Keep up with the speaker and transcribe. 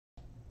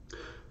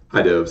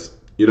Hi devs.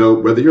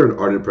 Whether you're an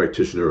ardent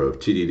practitioner of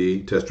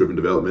TDD, test-driven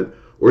development,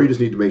 or you just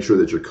need to make sure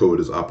that your code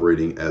is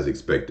operating as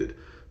expected,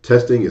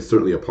 testing is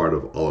certainly a part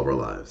of all of our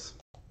lives.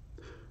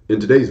 In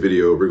today's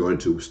video, we're going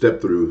to step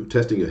through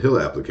testing a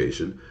Hilla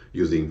application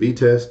using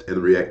Vitest and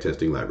the React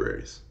testing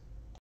libraries.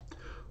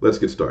 Let's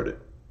get started.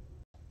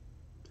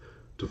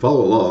 To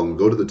follow along,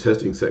 go to the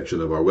testing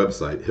section of our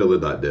website,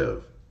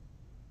 hilla.dev.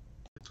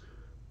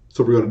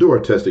 So we're going to do our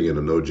testing in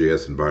a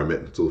Node.js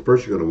environment. So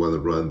first you're going to want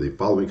to run the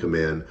following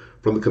command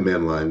from the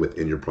command line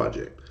within your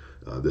project.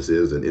 This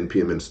is an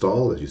npm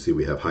install. As you see,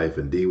 we have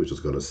 -d, which is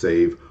going to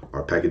save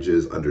our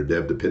packages under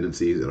dev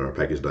dependencies in our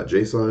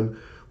package.json.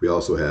 We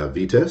also have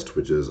Vitest,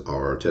 which is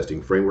our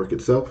testing framework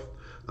itself.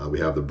 We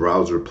have the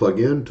browser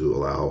plugin to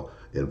allow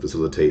and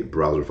facilitate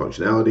browser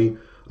functionality.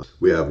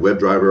 We have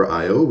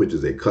WebDriver.io, which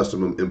is a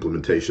custom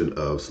implementation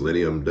of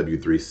Selenium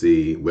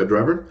W3C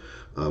WebDriver.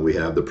 We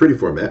have the pretty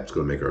format. It's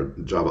going to make our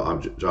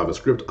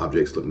JavaScript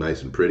objects look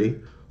nice and pretty.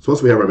 So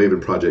once we have our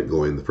Maven project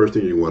going, the first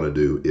thing you want to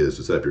do is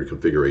to set up your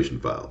configuration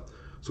file.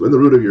 So in the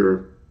root of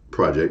your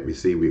project, we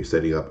see we're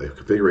setting up a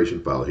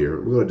configuration file here.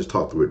 We're going to just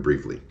talk through it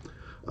briefly.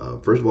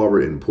 First of all,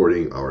 we're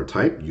importing our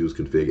type, use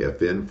config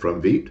fn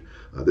from Vite.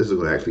 This is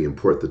going to actually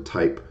import the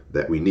type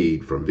that we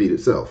need from Vite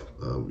itself,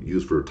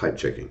 used for type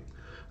checking.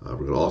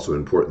 We're going to also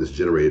import this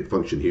generated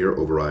function here,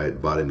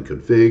 override vaadin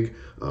config,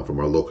 from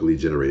our locally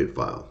generated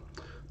file.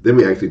 Then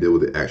we actually deal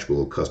with the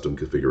actual custom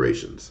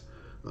configurations.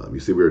 You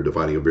see we're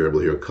defining a variable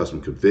here,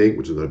 custom config,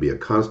 which is going to be a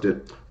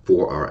constant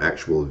for our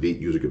actual Vite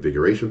user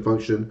configuration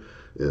function,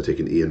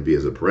 taking env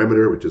as a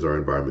parameter, which is our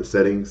environment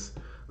settings.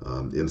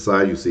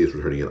 Inside you see it's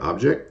returning an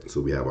object.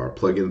 So we have our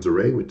plugins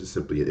array, which is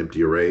simply an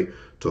empty array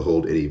to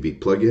hold any Vite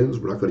plugins.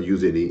 We're not going to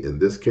use any in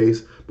this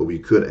case, but we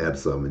could add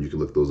some, and you can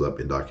look those up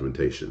in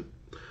documentation.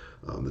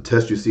 The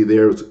test you see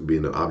there is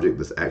being an object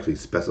that's actually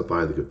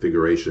specifying the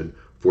configuration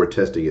for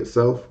testing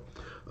itself.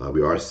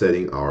 We are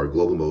setting our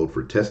global mode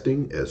for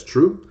testing as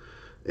true,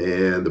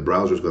 and the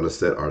browser is going to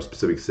set our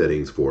specific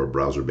settings for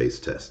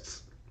browser-based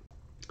tests.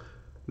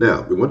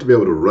 Now, we want to be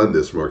able to run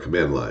this from our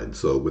command line.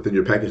 So within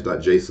your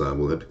package.json,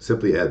 we'll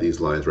simply add these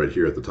lines right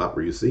here at the top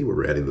where you see where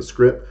we're adding the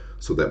script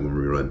so that when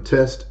we run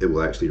test, it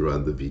will actually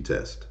run the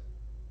Vitest.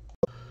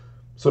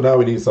 So now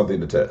we need something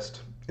to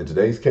test. In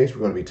today's case,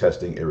 we're going to be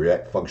testing a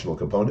React functional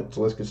component,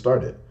 so let's get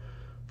started.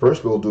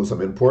 First, we'll do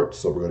some imports.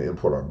 So we're going to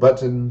import our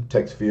button,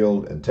 text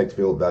field, and text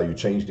field value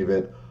changed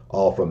event,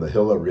 all from the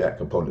Hilla React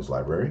Components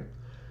library.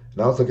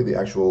 Now let's look at the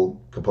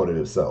actual component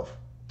itself,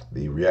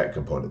 the React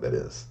component that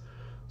is.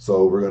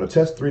 So we're going to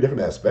test three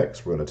different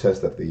aspects. We're going to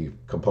test that the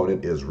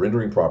component is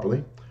rendering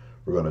properly.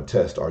 We're going to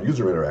test our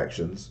user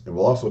interactions, and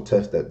we'll also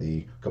test that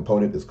the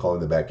component is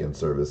calling the backend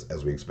service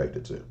as we expect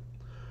it to.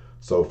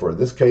 So for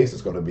this case,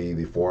 it's going to be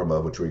the form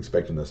of which we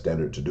expect in a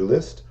standard to-do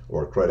list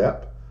or CRUD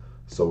app.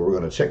 So what we're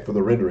going to check for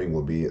the rendering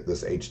will be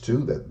this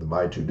H2 that the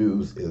my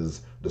to-dos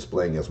is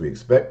displaying as we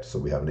expect. So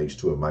we have an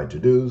H2 of my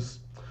to-dos.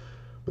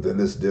 Within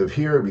this div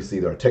here, we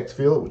see our text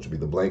field, which would be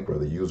the blank where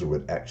the user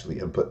would actually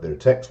input their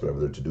text,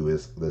 whatever their to-do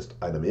list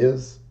item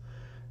is.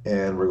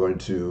 And we're going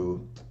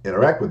to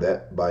interact with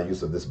that by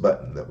use of this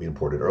button that we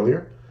imported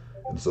earlier.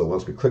 And so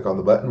once we click on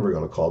the button, we're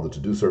going to call the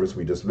to-do service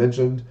we just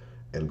mentioned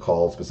and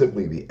call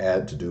specifically the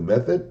add to-do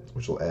method,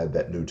 which will add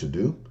that new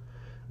to-do.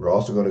 We're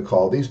also going to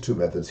call these two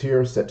methods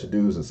here, set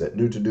to-dos and set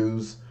new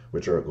to-dos,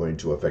 which are going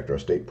to affect our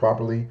state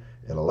properly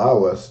and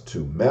allow us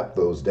to map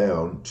those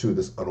down to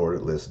this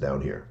unordered list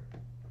down here.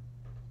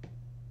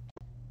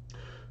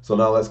 So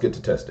now let's get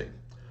to testing.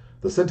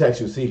 The syntax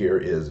you see here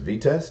is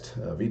Vitest.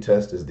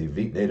 Vitest is the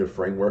Vite native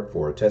framework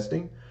for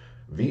testing.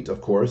 Vite,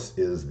 of course,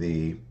 is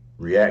the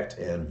React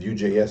and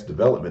Vue.js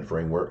development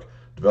framework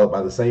developed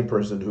by the same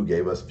person who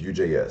gave us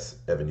Vue.js,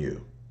 Evan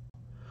You.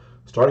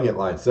 Starting at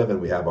line 7,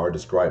 we have our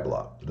describe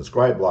block. The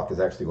describe block is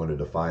actually going to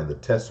define the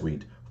test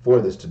suite for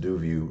this to-do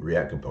view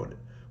React component,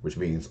 which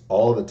means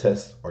all the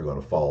tests are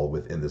going to fall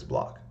within this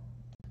block.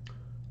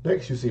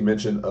 Next, you see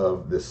mention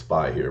of this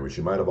spy here, which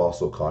you might have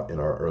also caught in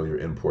our earlier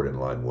import in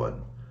line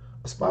 1.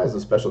 A spy is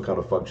a special kind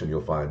of function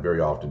you'll find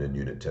very often in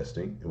unit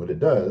testing, and what it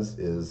does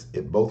is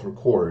it both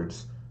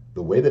records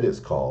the way that it's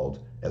called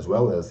as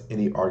well as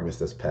any arguments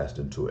that's passed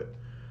into it.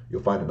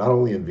 You'll find it not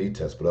only in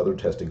Vitest, but other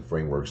testing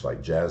frameworks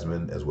like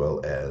Jasmine as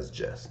well as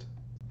Jest.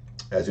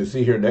 As you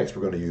see here next,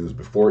 we're going to use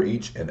before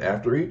each and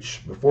after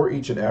each. Before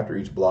each and after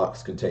each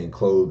blocks contain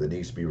code that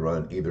needs to be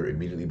run either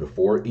immediately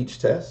before each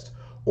test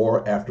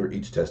or after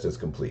each test is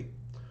complete.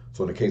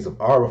 So in the case of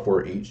our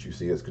before each, you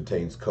see it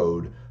contains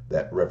code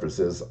that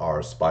references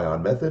our spy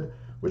on method,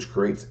 which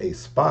creates a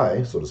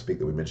spy, so to speak,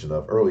 that we mentioned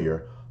of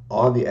earlier,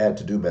 on the add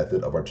to do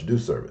method of our to do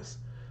service.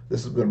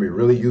 This is going to be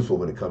really useful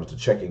when it comes to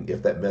checking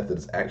if that method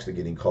is actually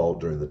getting called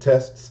during the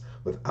tests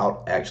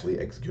without actually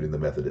executing the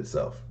method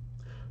itself.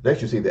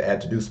 Next, you see the add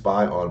to do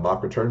spy on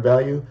mock return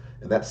value,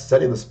 and that's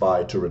setting the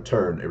spy to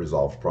return a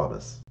resolved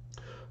promise.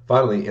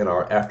 Finally, in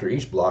our after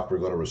each block, we're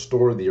going to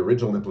restore the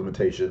original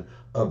implementation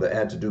of the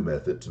add to do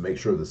method to make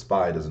sure the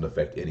spy doesn't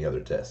affect any other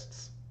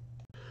tests.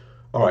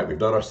 All right, we've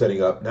done our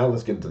setting up. Now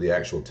let's get into the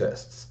actual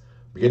tests.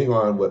 Beginning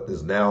on what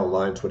is now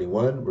line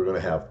 21, we're going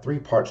to have three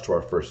parts to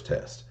our first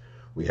test.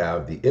 We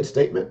have the if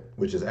statement,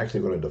 which is actually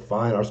going to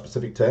define our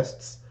specific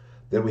tests.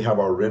 Then we have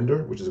our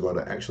render, which is going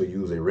to actually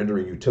use a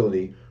rendering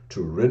utility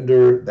to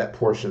render that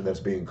portion that's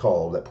being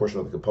called, that portion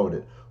of the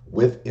component,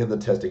 within the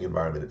testing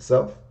environment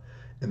itself.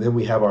 And then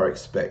we have our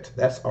expect.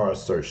 That's our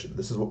assertion.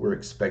 This is what we're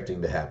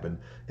expecting to happen.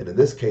 And in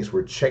this case,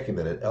 we're checking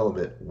that an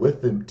element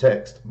with the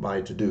text, my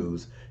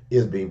to-dos,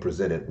 is being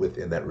presented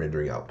within that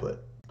rendering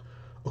output.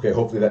 Okay,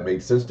 hopefully that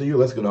made sense to you.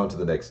 Let's go on to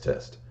the next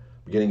test.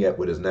 Beginning at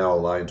what is now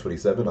line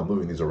 27. I'm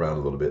moving these around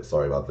a little bit,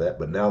 sorry about that.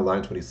 But now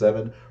line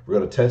 27, we're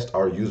going to test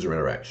our user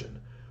interaction.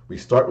 We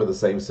start with the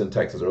same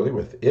syntax as earlier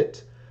with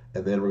it,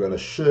 and then we're going to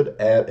should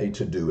add a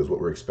to-do is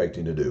what we're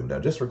expecting to do. Now,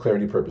 just for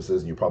clarity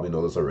purposes, and you probably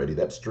know this already,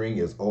 that string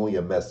is only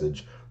a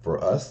message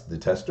for us, the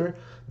tester.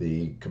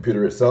 The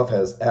computer itself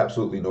has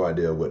absolutely no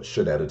idea what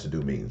should add a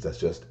to-do means. That's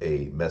just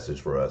a message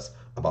for us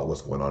about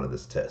what's going on in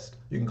this test.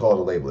 You can call it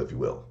a label if you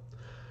will.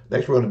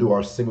 Next, we're going to do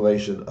our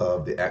simulation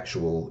of the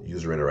actual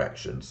user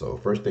interaction. So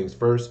first things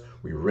first,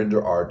 we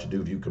render our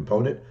to-do view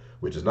component,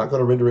 which is not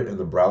going to render it in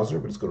the browser,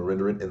 but it's going to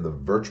render it in the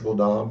virtual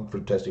DOM for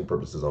testing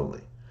purposes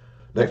only.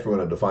 Next, we're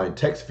going to define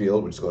text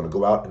field, which is going to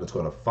go out and it's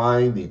going to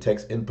find the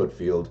text input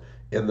field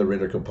in the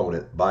render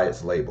component by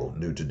its label,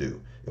 new to do.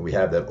 And we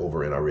have that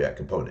over in our React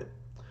component.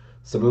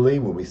 Similarly,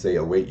 when we say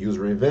await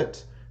user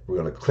event, we're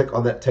going to click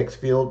on that text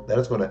field. That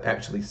is going to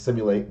actually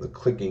simulate the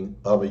clicking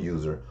of a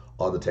user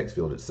on the text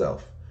field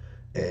itself.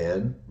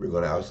 And we're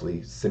going to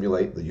actually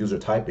simulate the user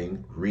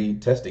typing read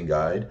testing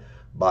guide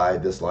by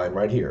this line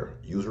right here,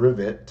 user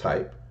event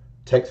type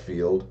text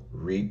field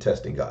read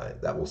testing guide.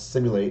 That will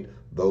simulate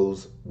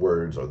those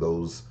words or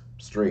those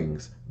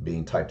strings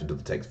being typed into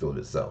the text field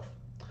itself.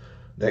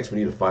 Next, we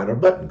need to find our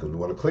button because we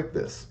want to click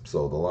this.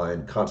 So the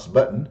line const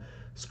button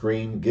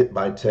screen get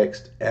by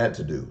text add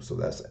to do. So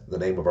that's the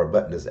name of our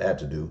button is add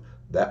to do.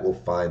 That will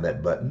find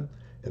that button.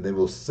 And then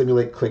we'll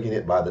simulate clicking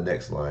it by the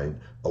next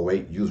line,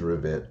 await user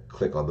event,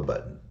 click on the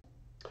button.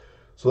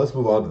 So let's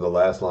move on to the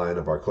last line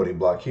of our coding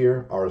block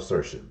here, our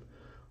assertion.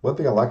 One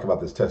thing I like about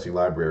this testing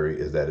library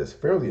is that it's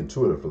fairly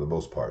intuitive for the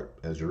most part.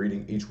 As you're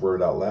reading each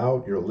word out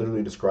loud, you're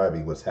literally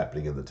describing what's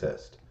happening in the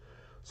test.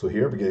 So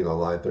here, beginning on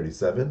line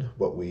 37,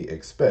 what we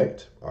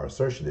expect, our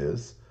assertion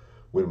is,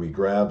 when we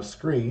grab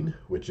screen,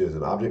 which is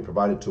an object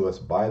provided to us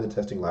by the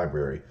testing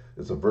library,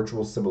 it's a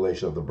virtual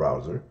simulation of the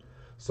browser.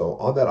 So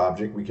on that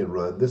object, we can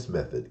run this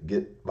method,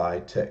 get by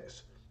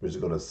text, which is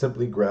going to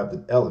simply grab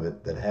the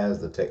element that has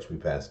the text we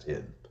passed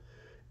in.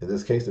 In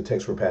this case, the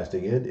text we're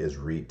passing in is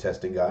read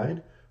testing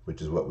guide,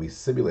 which is what we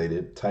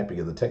simulated typing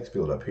in the text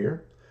field up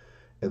here.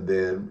 And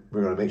then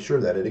we're going to make sure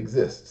that it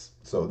exists.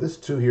 So this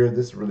two here,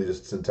 this is really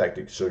just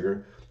syntactic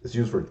sugar. It's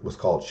used for what's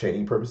called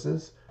chaining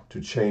purposes to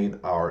chain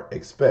our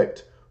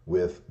expect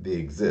with the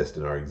exist.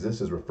 And our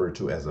exist is referred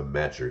to as a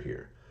matcher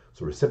here.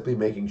 So we're simply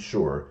making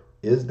sure,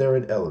 is there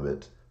an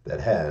element that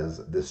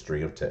has this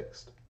string of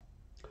text?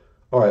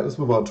 All right, let's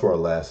move on to our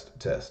last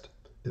test.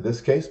 In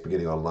this case,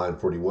 beginning on line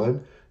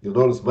 41, you'll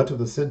notice much of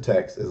the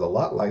syntax is a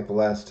lot like the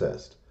last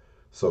test.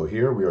 So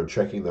here we are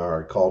checking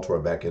our call to our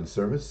backend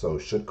service. So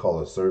should call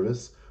a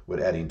service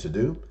when adding to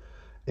do.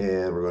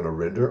 And we're going to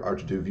render our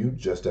to do view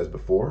just as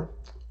before.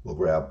 We'll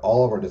grab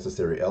all of our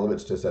necessary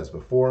elements just as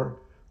before.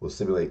 We'll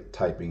simulate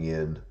typing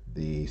in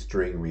the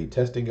string read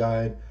testing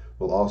guide.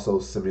 We'll also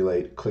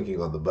simulate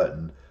clicking on the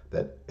button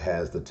that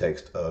has the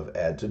text of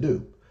add to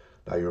do.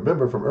 Now you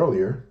remember from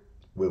earlier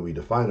when we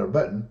define our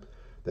button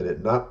that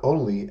it not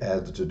only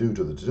adds the to do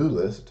to the to do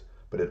list,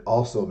 but it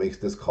also makes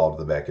this call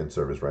to the backend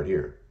service right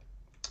here.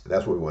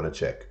 That's what we want to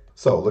check.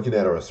 So looking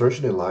at our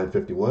assertion in line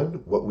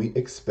 51, what we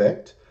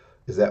expect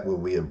is that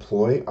when we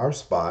employ our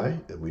spy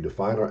and we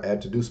define our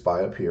add to do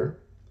spy up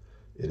here,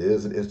 it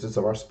is an instance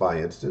of our spy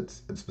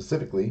instance, and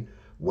specifically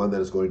one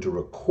that is going to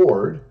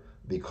record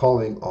the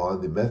calling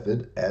on the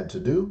method add to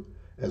do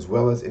as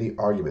well as any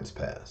arguments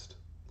passed.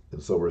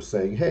 And so we're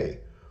saying, hey,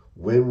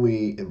 when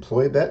we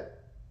employ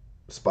that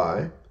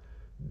spy,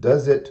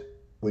 does it,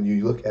 when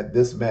you look at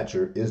this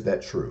matcher, is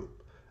that true?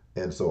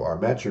 And so our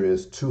matcher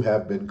is to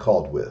have been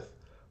called with.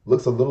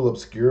 Looks a little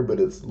obscure, but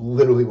it's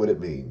literally what it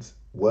means.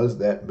 Was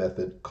that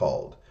method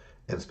called?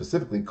 And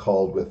specifically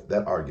called with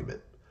that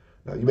argument.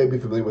 Now you may be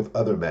familiar with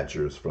other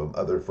matchers from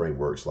other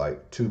frameworks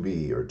like to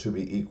be or to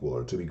be equal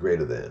or to be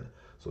greater than.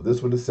 So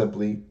this one is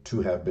simply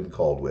to have been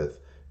called with,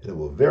 and it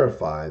will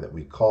verify that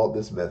we called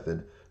this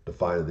method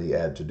defining the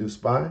add to do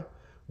spy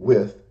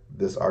with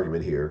this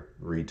argument here,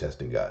 read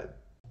testing guide.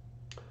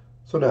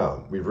 So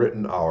now we've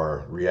written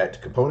our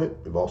React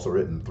component. We've also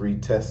written 3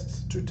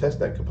 tests to test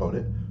that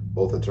component,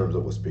 both in terms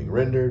of what's being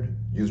rendered,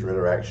 user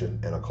interaction,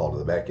 and a call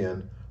to the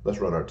backend. Let's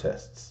run our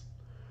tests.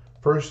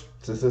 First,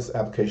 since this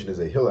application is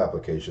a Hilla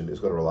application, it's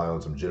going to rely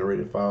on some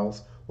generated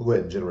files. We'll go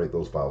ahead and generate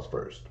those files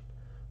first.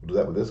 We'll do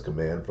that with this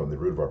command from the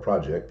root of our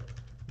project,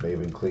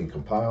 maven clean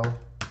compile,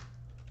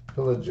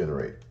 Hilla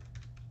generate.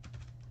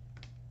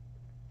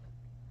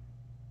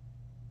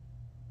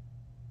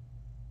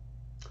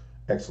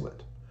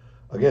 Excellent.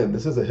 Again,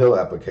 this is a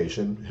Hilla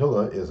application.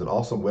 Hilla is an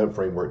awesome web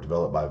framework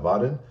developed by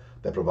Vaadin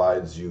that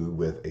provides you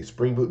with a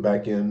Spring Boot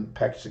backend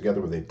packaged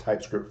together with a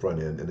TypeScript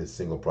front end in a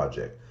single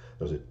project.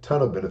 There's a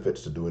ton of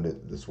benefits to doing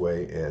it this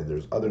way, and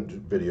there's other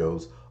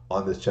videos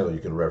on this channel you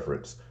can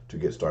reference to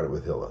get started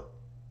with Hilla.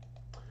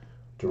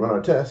 To run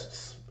our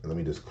tests, and let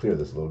me just clear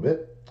this a little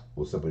bit,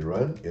 we'll simply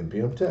run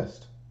npm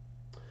test.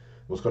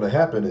 What's going to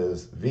happen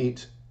is the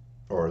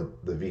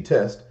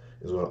Vitest,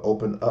 is going to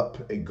open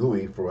up a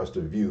GUI for us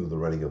to view the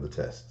running of the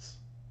tests.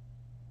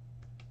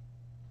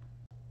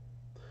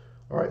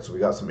 All right, so we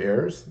got some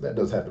errors. That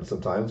does happen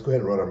sometimes. Let's go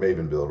ahead and run our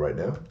Maven build right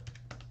now.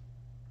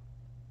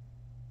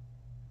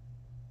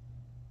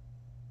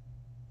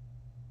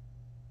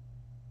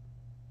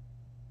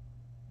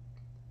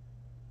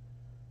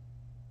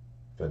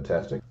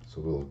 Fantastic.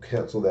 So we'll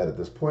cancel that at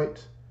this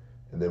point,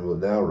 and then we'll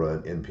now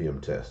run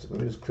npm test. Let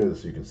me just clear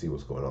this so you can see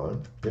what's going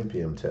on.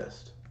 npm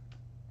test.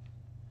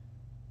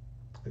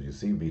 As you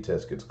see,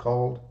 Vitest gets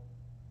called.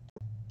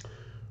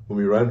 When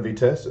we run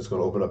Vitest, it's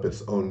going to open up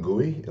its own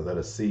GUI and let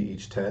us see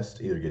each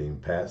test either getting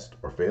passed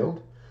or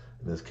failed.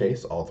 In this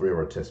case, all three of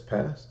our tests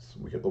passed.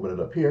 We can open it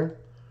up here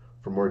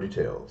for more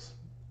details.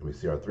 And we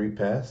see our 3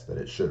 passed, that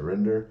it should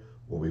render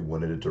what we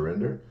wanted it to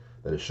render,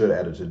 that it should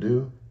add a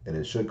to-do, and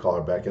it should call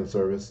our backend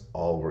service.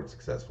 All worked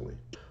successfully.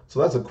 So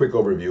that's a quick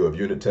overview of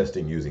unit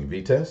testing using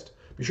Vitest.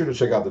 Be sure to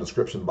check out the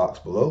description box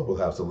below. We'll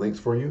have some links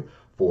for you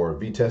for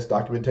Vitest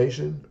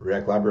documentation,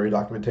 React library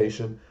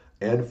documentation,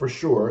 and for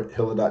sure,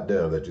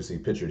 Hilla.dev that you see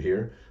pictured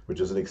here, which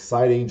is an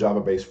exciting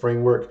Java-based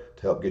framework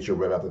to help get your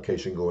web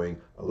application going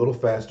a little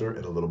faster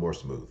and a little more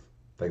smooth.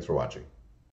 Thanks for watching.